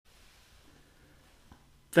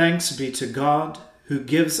Thanks be to God, who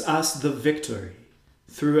gives us the victory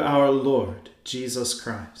through our Lord Jesus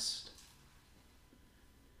Christ.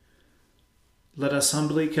 Let us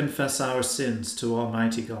humbly confess our sins to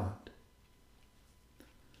Almighty God.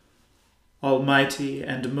 Almighty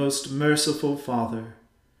and most merciful Father,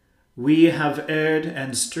 we have erred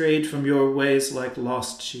and strayed from your ways like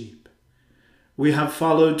lost sheep. We have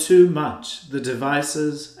followed too much the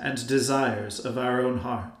devices and desires of our own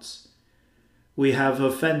hearts. We have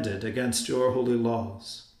offended against your holy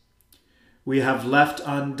laws. We have left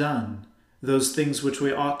undone those things which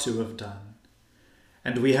we ought to have done,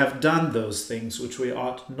 and we have done those things which we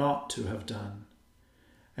ought not to have done.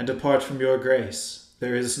 And apart from your grace,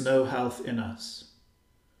 there is no health in us.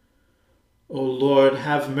 O Lord,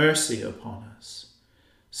 have mercy upon us.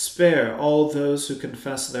 Spare all those who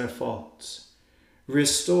confess their faults.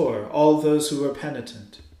 Restore all those who are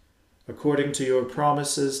penitent, according to your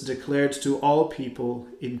promises declared to all people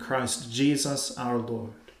in Christ Jesus our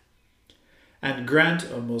Lord. And grant,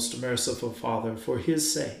 O most merciful Father, for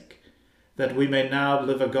his sake, that we may now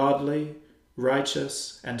live a godly,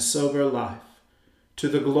 righteous, and sober life, to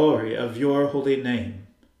the glory of your holy name.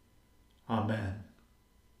 Amen.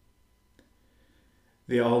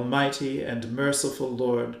 The Almighty and merciful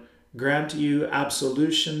Lord grant you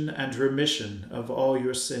absolution and remission of all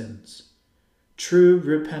your sins, true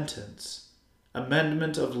repentance,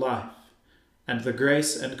 amendment of life, and the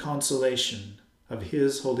grace and consolation of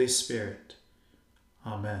his Holy Spirit.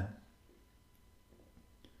 Amen.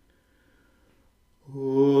 O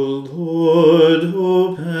Lord,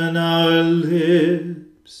 open our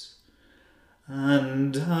lips,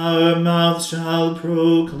 and our mouth shall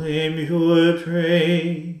proclaim your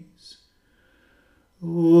praise.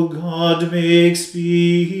 O God, make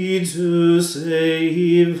speed to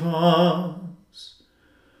save us.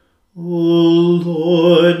 O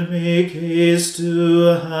Lord, make haste to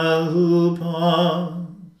help us.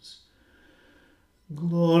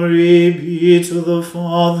 Glory be to the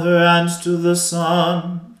Father, and to the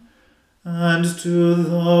Son, and to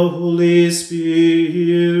the Holy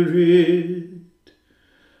Spirit,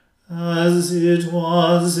 as it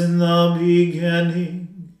was in the beginning,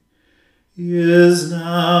 is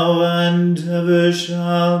now, and ever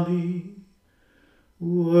shall be,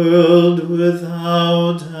 world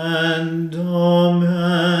without end.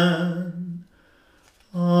 Amen.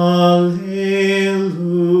 Alleluia.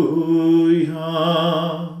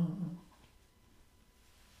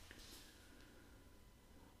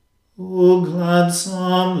 O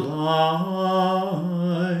gladsome light,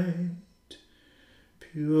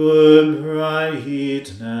 pure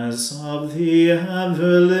brightness of the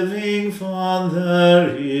ever-living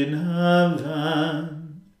Father in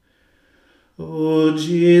heaven, O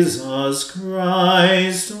Jesus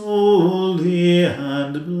Christ, holy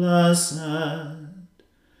and blessed,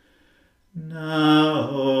 now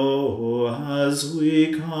as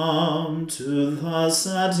we come to the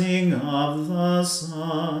setting of the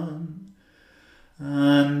sun,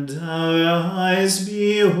 and our eyes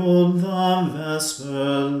behold the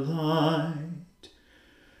vesper light,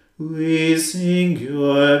 we sing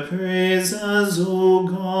your praises, O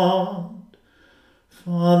God,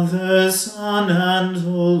 Father, Son, and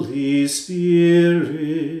Holy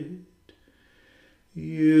Spirit.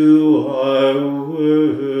 You are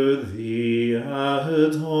worthy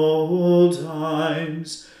at all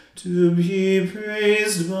times to be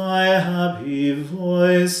praised by happy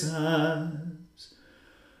voices.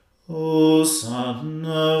 O Son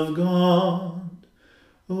of God,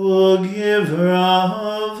 O Giver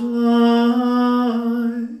of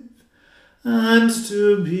life, and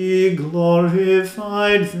to be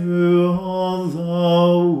glorified through all the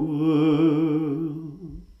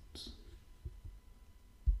world.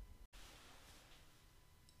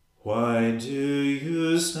 Why do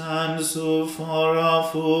you stand so far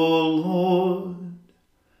off, O Lord,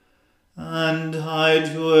 and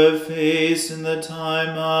hide your face in the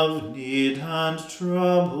time of need and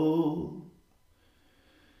trouble?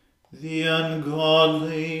 The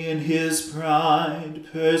ungodly in his pride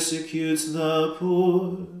persecutes the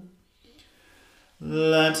poor.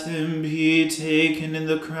 Let him be taken in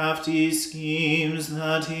the crafty schemes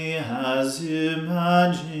that he has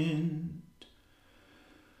imagined.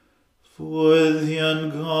 For the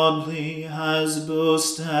ungodly has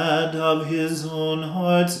boasted of his own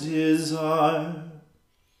heart's desire.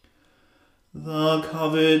 The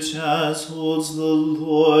covetous holds the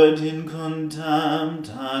Lord in contempt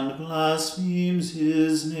and blasphemes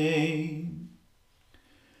his name.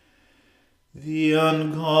 The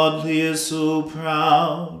ungodly is so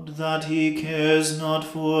proud that he cares not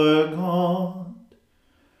for God,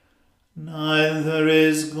 Neither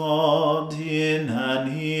is God in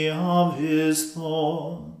any of his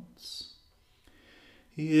thoughts.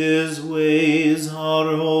 His ways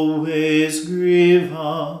are always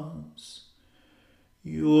grievous.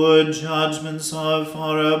 Your judgments are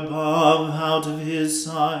far above out of his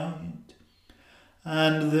sight,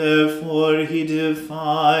 and therefore he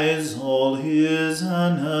defies all his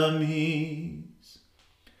enemies.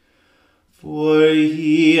 For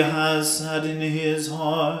he has said in his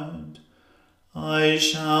heart, I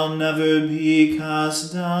shall never be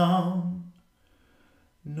cast down.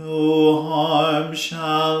 No harm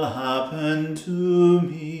shall happen to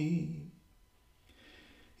me.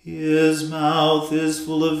 His mouth is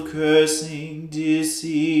full of cursing,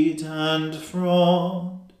 deceit, and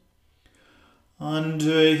fraud.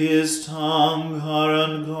 Under his tongue are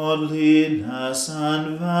ungodliness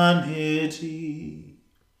and vanity.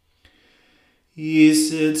 He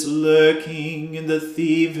sits lurking in the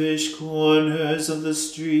thievish corners of the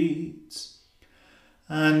streets,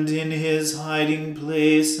 and in his hiding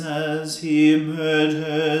places he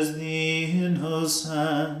murders the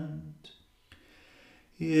innocent.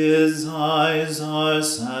 His eyes are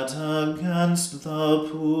set against the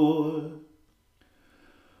poor,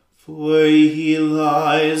 for he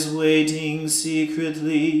lies waiting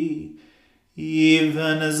secretly,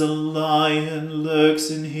 even as a lion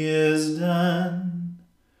lurks in his den,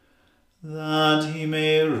 that he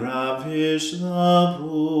may ravish the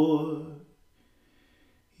poor.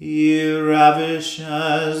 He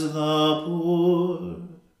ravishes the poor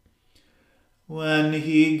when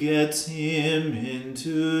he gets him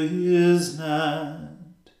into his net.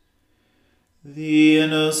 The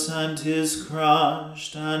innocent is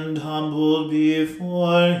crushed and humbled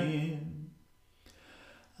before him,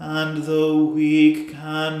 and the weak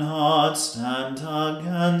cannot stand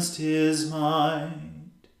against his might.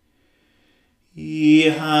 He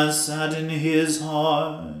has said in his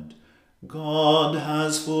heart, God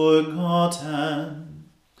has forgotten.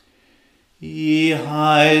 He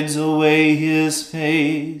hides away his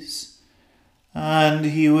face, and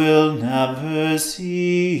he will never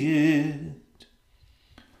see it.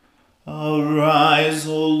 Arise,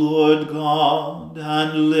 O Lord God,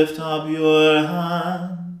 and lift up your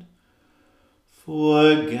hand.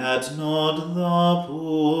 Forget not the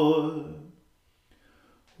poor.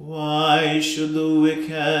 Why should the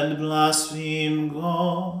wicked blaspheme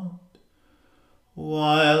God,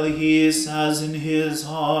 while he says in his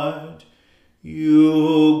heart, You,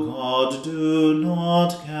 O God, do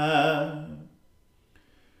not care?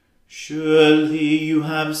 Surely you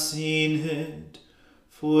have seen it,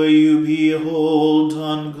 for you behold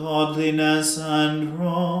ungodliness and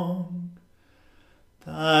wrong,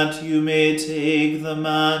 that you may take the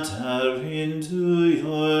matter into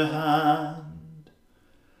your hand.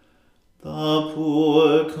 The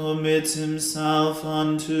poor commits himself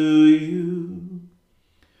unto you,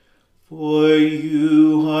 for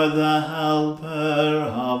you are the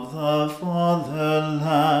helper of the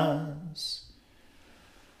fatherless.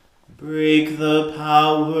 Break the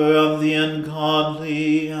power of the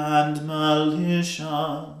ungodly and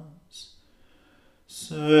malicious.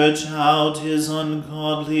 Search out his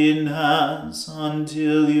ungodliness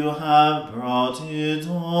until you have brought it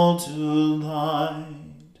all to light.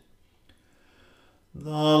 The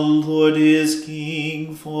Lord is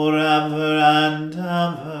King forever and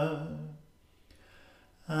ever,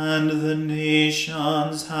 and the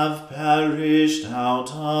nations have perished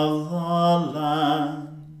out of the land.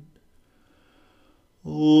 O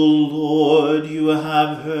Lord, you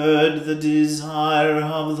have heard the desire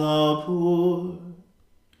of the poor.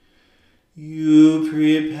 You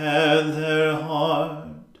prepare their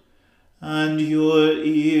heart, and your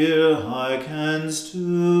ear hearkens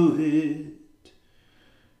to it,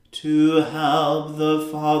 to help the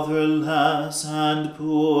fatherless and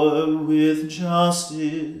poor with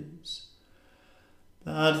justice,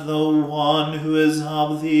 that the one who is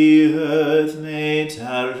of the earth may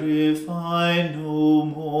terrify no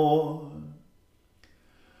more.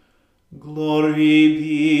 Glory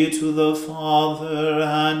be to the Father,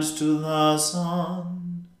 and to the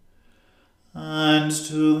Son, and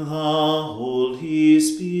to the Holy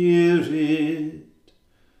Spirit,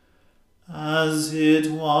 as it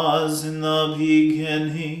was in the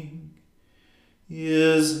beginning,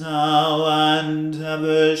 is now, and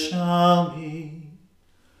ever shall be,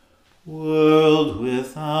 world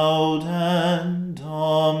without end.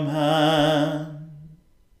 Amen.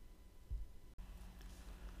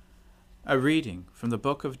 A reading from the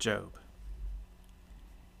book of Job.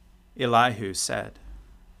 Elihu said,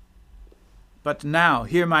 But now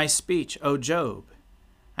hear my speech, O Job,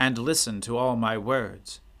 and listen to all my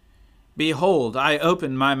words. Behold, I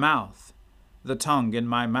open my mouth, the tongue in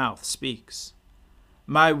my mouth speaks.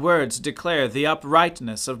 My words declare the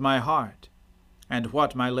uprightness of my heart, and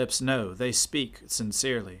what my lips know they speak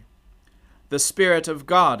sincerely. The Spirit of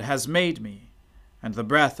God has made me, and the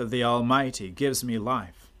breath of the Almighty gives me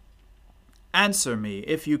life. Answer me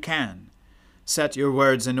if you can. Set your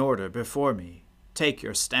words in order before me. Take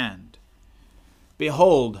your stand.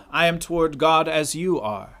 Behold, I am toward God as you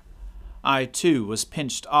are. I too was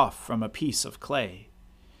pinched off from a piece of clay.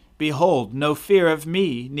 Behold, no fear of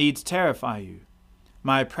me needs terrify you.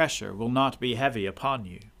 My pressure will not be heavy upon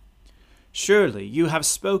you. Surely you have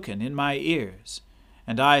spoken in my ears,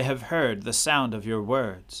 and I have heard the sound of your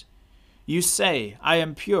words. You say, I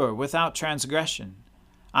am pure without transgression.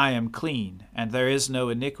 I am clean, and there is no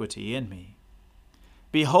iniquity in me.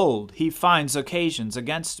 Behold, he finds occasions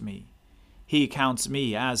against me. He counts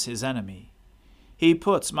me as his enemy. He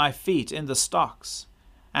puts my feet in the stocks,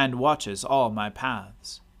 and watches all my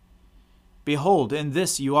paths. Behold, in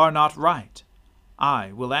this you are not right.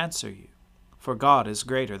 I will answer you, for God is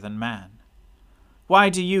greater than man. Why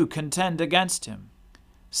do you contend against him,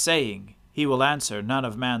 saying, he will answer none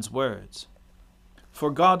of man's words?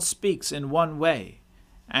 For God speaks in one way,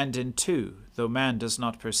 and in two, though man does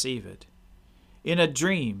not perceive it. In a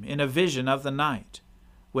dream, in a vision of the night,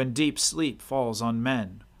 when deep sleep falls on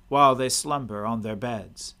men, while they slumber on their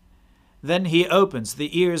beds. Then he opens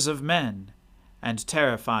the ears of men, and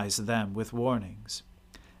terrifies them with warnings,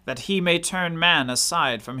 that he may turn man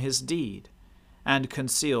aside from his deed, and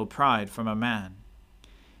conceal pride from a man.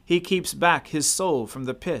 He keeps back his soul from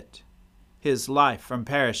the pit, his life from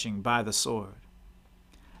perishing by the sword.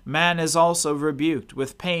 Man is also rebuked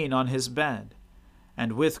with pain on his bed,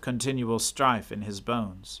 and with continual strife in his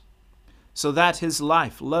bones, so that his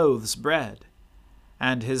life loathes bread,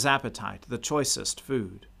 and his appetite the choicest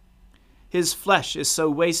food. His flesh is so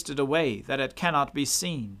wasted away that it cannot be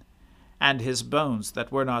seen, and his bones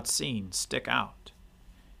that were not seen stick out.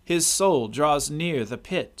 His soul draws near the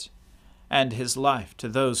pit, and his life to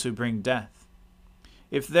those who bring death.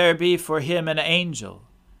 If there be for him an angel,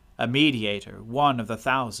 a mediator, one of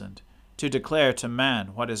 1,000, to declare to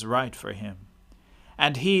man what is right for him,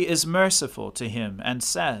 and he is merciful to him, and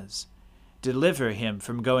says, deliver him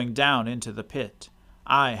from going down into the pit,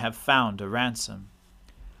 I have found a ransom.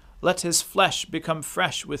 Let his flesh become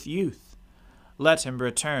fresh with youth, let him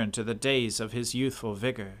return to the days of his youthful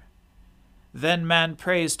vigor. Then man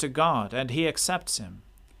prays to God, and he accepts him.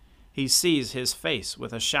 He sees his face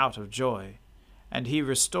with a shout of joy, and he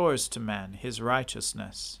restores to man his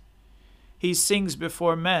righteousness. He sings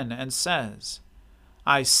before men and says,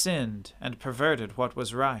 I sinned and perverted what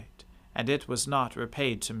was right, and it was not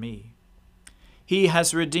repaid to me. He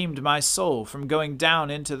has redeemed my soul from going down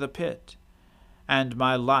into the pit, and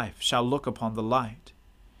my life shall look upon the light.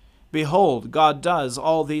 Behold, God does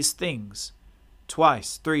all these things,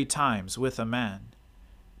 twice, 3 times with a man,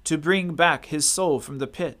 to bring back his soul from the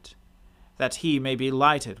pit, that he may be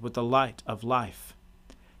lighted with the light of life.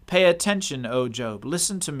 Pay attention, O Job,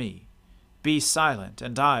 listen to me. Be silent,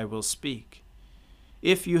 and I will speak.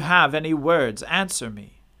 If you have any words, answer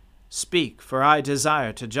me. Speak, for I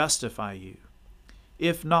desire to justify you.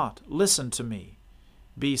 If not, listen to me.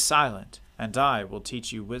 Be silent, and I will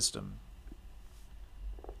teach you wisdom.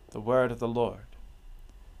 The word of the Lord.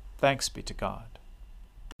 Thanks be to God.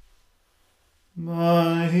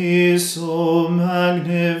 My soul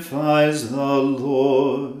magnifies the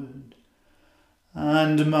Lord,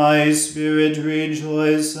 and my spirit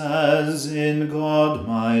rejoices in God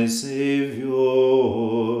my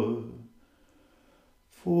Saviour.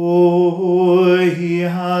 For he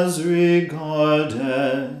has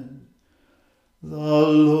regarded the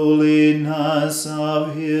lowliness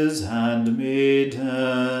of his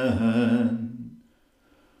handmaiden.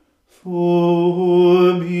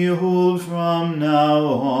 For behold, from now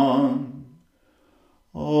on,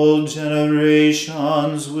 all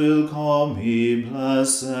generations will call me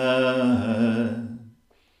blessed.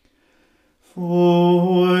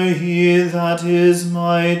 For he that is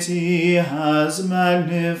mighty has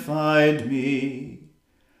magnified me,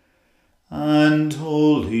 and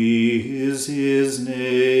holy is his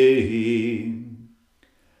name.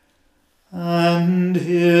 And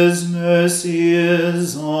his mercy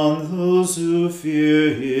is on those who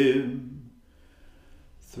fear him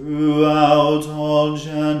throughout all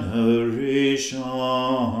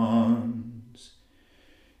generations.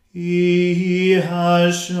 He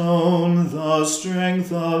has shown the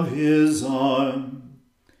strength of his arm.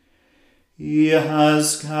 He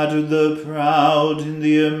has scattered the proud in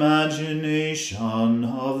the imagination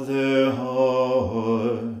of their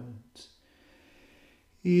hearts.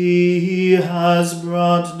 He has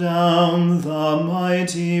brought down the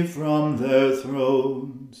mighty from their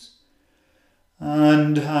thrones,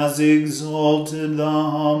 and has exalted the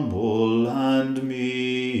humble and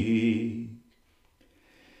meek.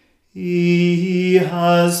 He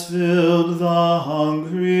has filled the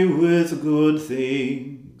hungry with good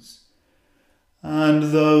things,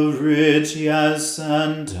 and the rich he has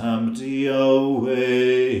sent empty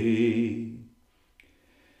away.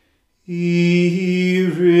 He,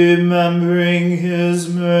 remembering his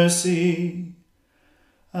mercy,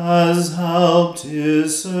 has helped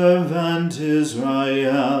his servant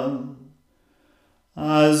Israel,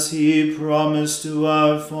 as he promised to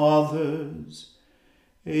our fathers,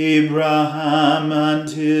 Abraham and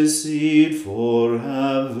his seed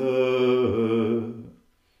forever.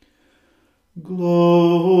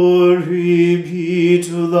 Glory be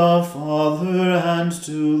to the Father and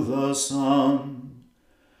to the Son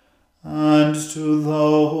and to the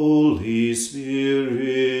Holy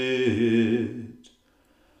Spirit,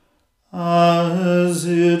 as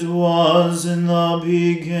it was in the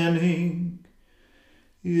beginning,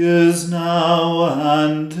 is now,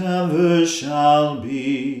 and ever shall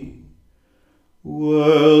be,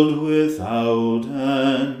 world without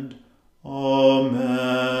end. Amen.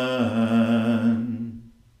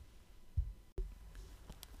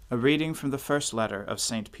 A reading from the first letter of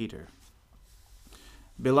St. Peter.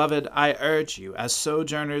 Beloved, I urge you, as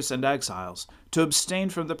sojourners and exiles, to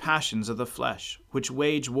abstain from the passions of the flesh, which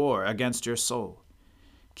wage war against your soul.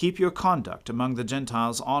 Keep your conduct among the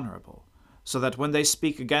Gentiles honorable, so that when they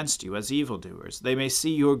speak against you as evildoers, they may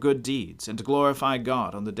see your good deeds and glorify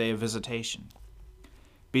God on the day of visitation.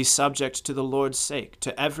 Be subject to the Lord's sake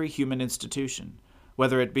to every human institution,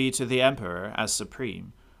 whether it be to the emperor as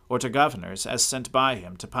supreme, or to governors as sent by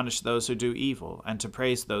him to punish those who do evil and to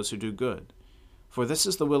praise those who do good. For this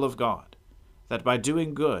is the will of God, that by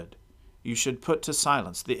doing good you should put to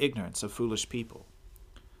silence the ignorance of foolish people.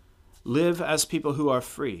 Live as people who are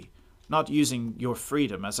free, not using your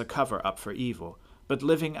freedom as a cover-up for evil, but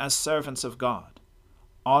living as servants of God.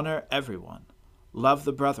 Honor everyone, love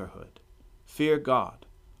the brotherhood, fear God,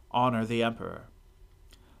 honor the emperor.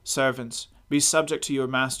 Servants, be subject to your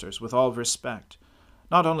masters with all respect,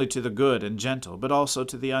 not only to the good and gentle, but also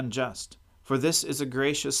to the unjust, for this is a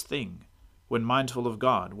gracious thing. When mindful of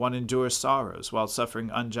God, one endures sorrows while suffering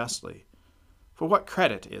unjustly. For what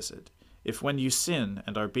credit is it, if when you sin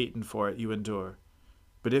and are beaten for it you endure?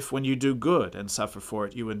 But if when you do good and suffer for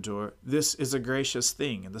it you endure, this is a gracious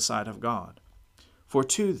thing in the sight of God. For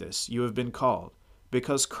to this you have been called,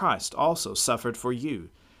 because Christ also suffered for you,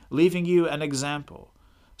 leaving you an example,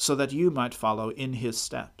 so that you might follow in his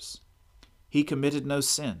steps. He committed no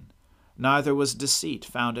sin, neither was deceit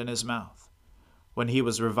found in his mouth. When he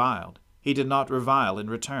was reviled, he did not revile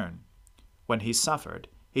in return. When he suffered,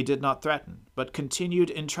 he did not threaten, but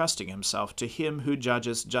continued entrusting himself to him who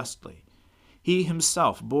judges justly. He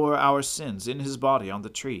himself bore our sins in his body on the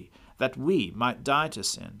tree, that we might die to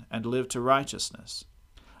sin and live to righteousness.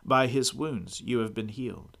 By his wounds you have been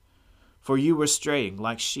healed. For you were straying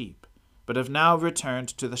like sheep, but have now returned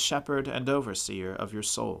to the shepherd and overseer of your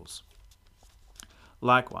souls.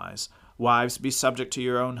 Likewise, wives, be subject to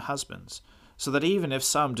your own husbands, so that even if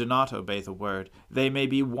some do not obey the word, they may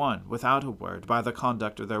be won without a word by the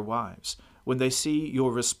conduct of their wives, when they see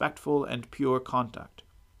your respectful and pure conduct.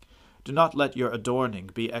 Do not let your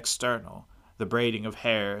adorning be external, the braiding of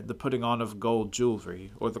hair, the putting on of gold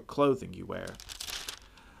jewelry, or the clothing you wear.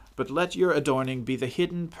 But let your adorning be the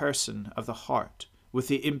hidden person of the heart, with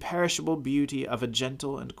the imperishable beauty of a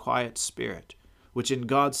gentle and quiet spirit, which in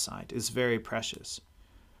God's sight is very precious.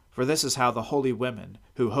 For this is how the holy women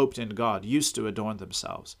who hoped in God used to adorn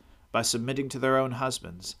themselves, by submitting to their own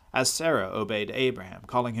husbands, as Sarah obeyed Abraham,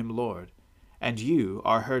 calling him Lord. And you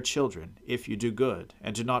are her children, if you do good,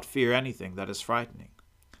 and do not fear anything that is frightening.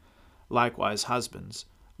 Likewise, husbands,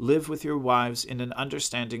 live with your wives in an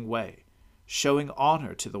understanding way, showing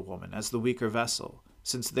honor to the woman as the weaker vessel,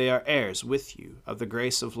 since they are heirs with you of the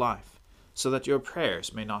grace of life, so that your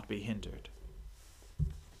prayers may not be hindered.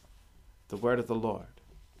 The word of the Lord.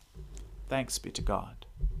 Thanks be to God.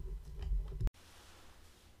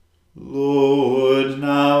 Lord,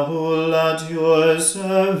 now let your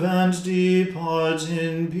servant depart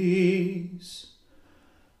in peace,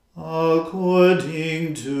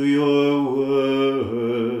 according to your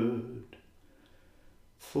word.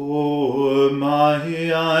 For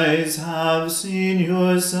my eyes have seen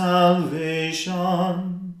your salvation,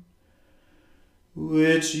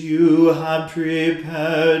 which you have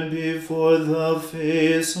prepared before the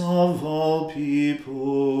face of all people,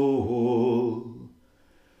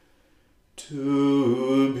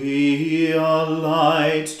 to be a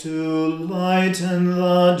light to lighten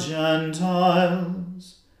the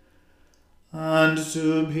Gentiles, and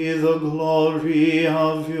to be the glory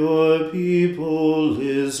of your people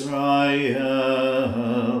Israel.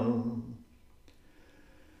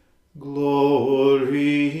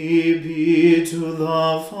 Glory be to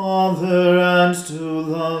the Father and to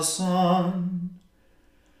the Son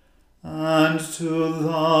and to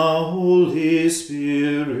the Holy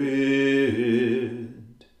Spirit,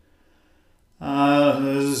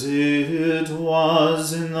 as it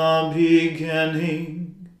was in the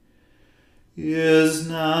beginning, is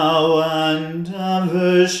now, and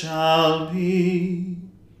ever shall be,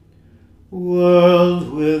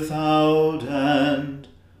 world without end.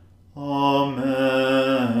 Amen.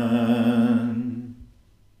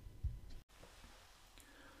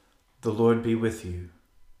 The Lord be with you.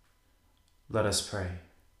 Let us pray.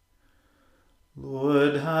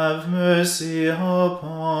 Lord, have mercy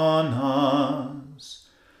upon us.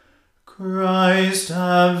 Christ,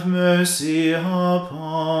 have mercy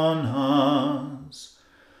upon us.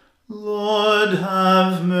 Lord,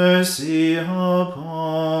 have mercy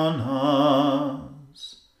upon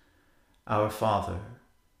us. Our Father,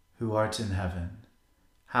 who art in heaven,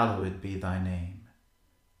 hallowed be thy name.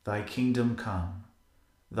 Thy kingdom come,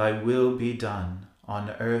 thy will be done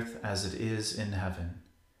on earth as it is in heaven.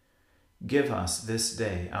 Give us this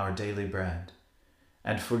day our daily bread,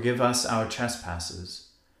 and forgive us our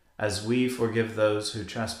trespasses, as we forgive those who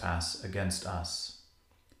trespass against us.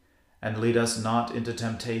 And lead us not into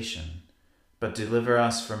temptation, but deliver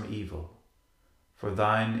us from evil. For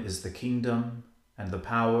thine is the kingdom, and the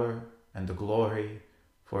power, and the glory,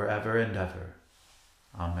 forever and ever.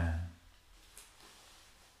 Amen.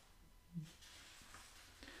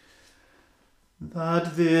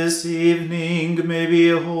 That this evening may be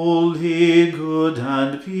holy, good,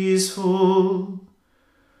 and peaceful,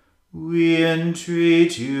 we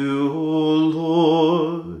entreat you, O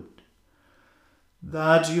Lord,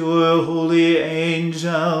 that your holy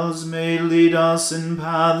angels may lead us in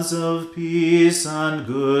paths of peace and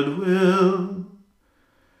goodwill.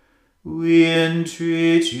 We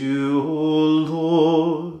entreat you, O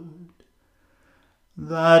Lord,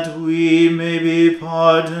 that we may be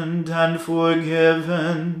pardoned and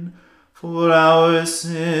forgiven for our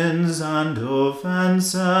sins and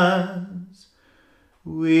offenses.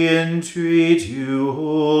 We entreat you,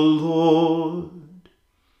 O Lord,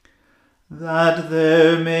 that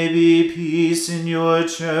there may be peace in your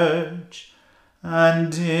church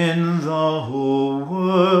and in the whole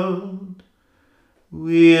world.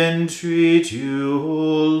 We entreat you,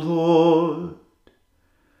 O Lord,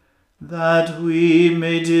 that we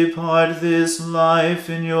may depart this life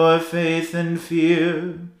in your faith and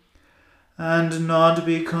fear, and not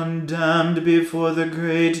be condemned before the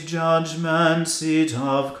great judgment seat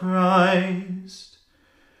of Christ.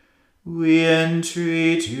 We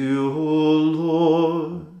entreat you, O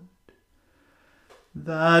Lord,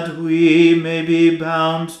 that we may be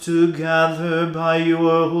bound together by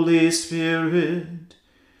your Holy Spirit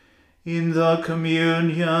in the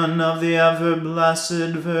communion of the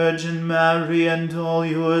ever-blessed Virgin Mary and all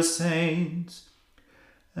your saints,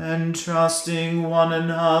 entrusting one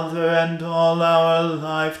another and all our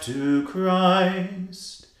life to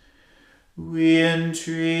Christ. We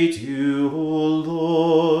entreat you, O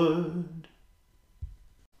Lord.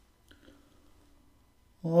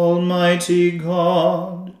 Almighty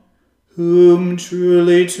God, whom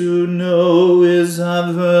truly to know is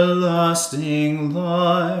everlasting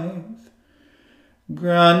life,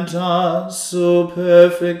 grant us so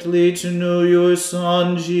perfectly to know your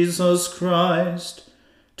Son, Jesus Christ,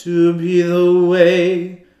 to be the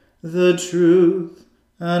way, the truth,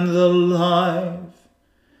 and the life,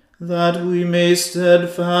 that we may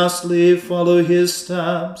steadfastly follow his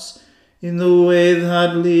steps in the way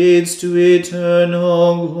that leads to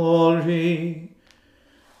eternal glory.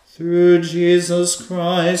 Through Jesus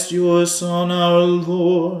Christ, your Son, our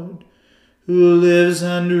Lord, who lives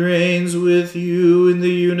and reigns with you in the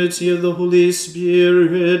unity of the Holy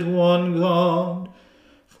Spirit, one God,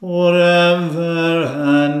 forever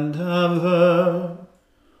and ever.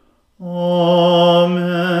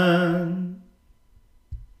 Amen.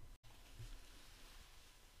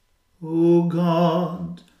 O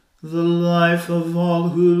God, the life of all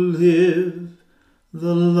who live,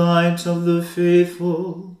 the light of the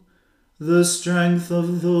faithful, the strength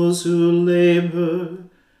of those who labor,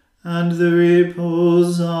 and the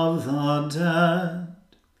repose of the dead.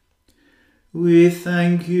 We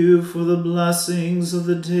thank you for the blessings of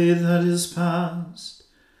the day that is past,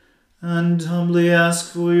 and humbly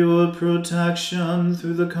ask for your protection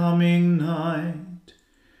through the coming night.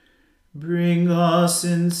 Bring us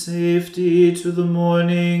in safety to the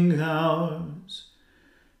morning hours.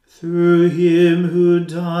 Through him who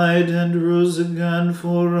died and rose again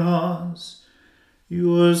for us,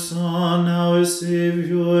 your Son, our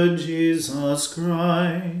Saviour, Jesus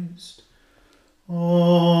Christ.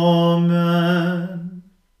 Amen.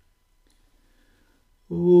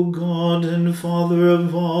 O God and Father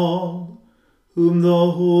of all, whom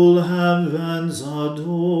the whole heavens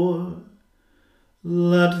adore,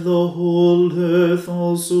 let the whole earth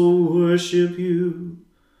also worship you.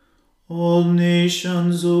 All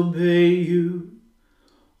nations obey you.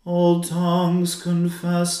 All tongues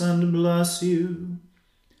confess and bless you.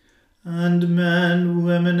 And men,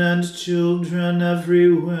 women, and children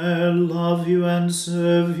everywhere love you and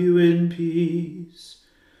serve you in peace.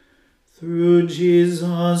 Through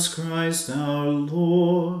Jesus Christ our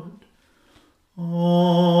Lord.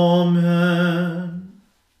 Amen.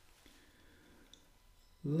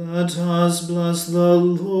 Let us bless the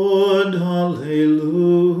Lord.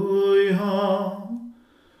 Alleluia.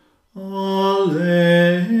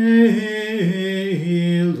 Alleluia.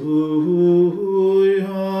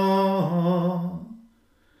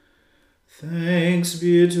 Thanks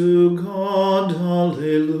be to God.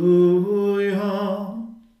 Alleluia.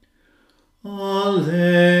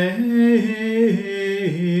 Alleluia.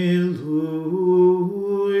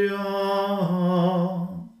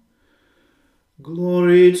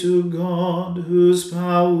 Glory to God, whose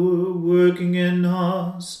power working in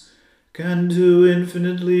us can do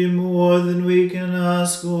infinitely more than we can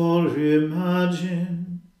ask or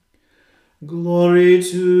imagine. Glory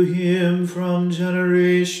to him from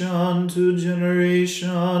generation to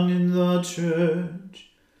generation in the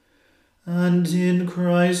church, and in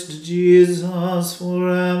Christ Jesus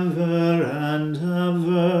forever and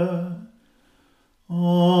ever.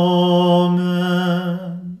 Amen.